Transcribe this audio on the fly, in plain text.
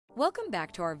Welcome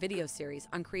back to our video series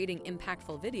on creating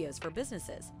impactful videos for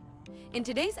businesses. In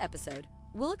today's episode,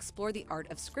 we'll explore the art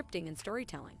of scripting and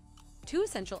storytelling, two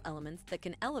essential elements that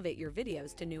can elevate your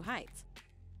videos to new heights.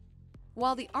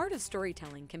 While the art of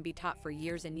storytelling can be taught for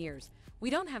years and years, we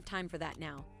don't have time for that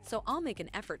now, so I'll make an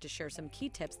effort to share some key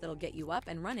tips that'll get you up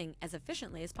and running as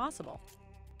efficiently as possible.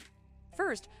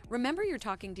 First, remember you're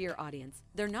talking to your audience,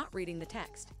 they're not reading the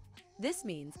text. This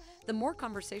means the more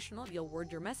conversational you'll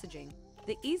word your messaging,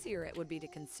 the easier it would be to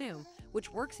consume,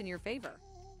 which works in your favor.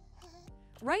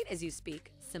 Write as you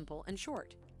speak, simple and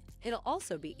short. It'll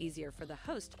also be easier for the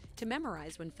host to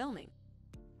memorize when filming.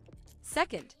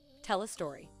 Second, tell a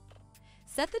story.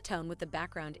 Set the tone with the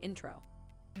background intro.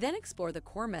 Then explore the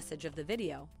core message of the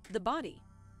video, the body.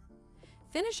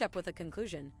 Finish up with a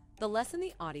conclusion, the lesson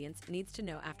the audience needs to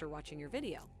know after watching your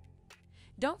video.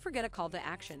 Don't forget a call to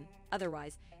action,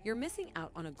 otherwise you're missing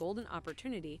out on a golden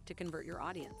opportunity to convert your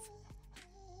audience.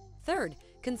 Third,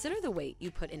 consider the weight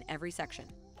you put in every section.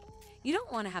 You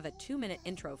don't want to have a 2-minute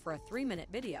intro for a 3-minute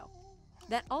video.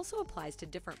 That also applies to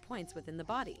different points within the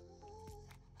body.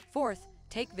 Fourth,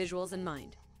 take visuals in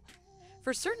mind.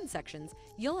 For certain sections,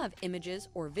 you'll have images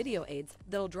or video aids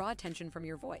that'll draw attention from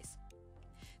your voice.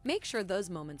 Make sure those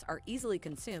moments are easily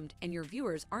consumed and your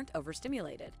viewers aren't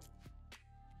overstimulated.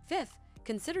 Fifth,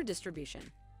 consider distribution.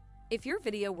 If your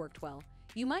video worked well,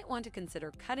 you might want to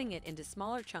consider cutting it into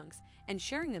smaller chunks and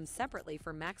sharing them separately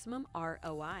for maximum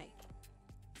ROI.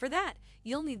 For that,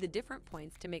 you'll need the different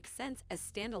points to make sense as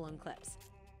standalone clips.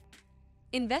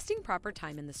 Investing proper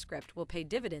time in the script will pay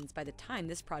dividends by the time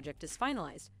this project is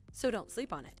finalized, so don't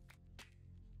sleep on it.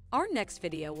 Our next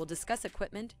video will discuss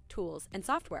equipment, tools, and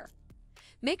software.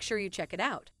 Make sure you check it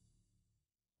out.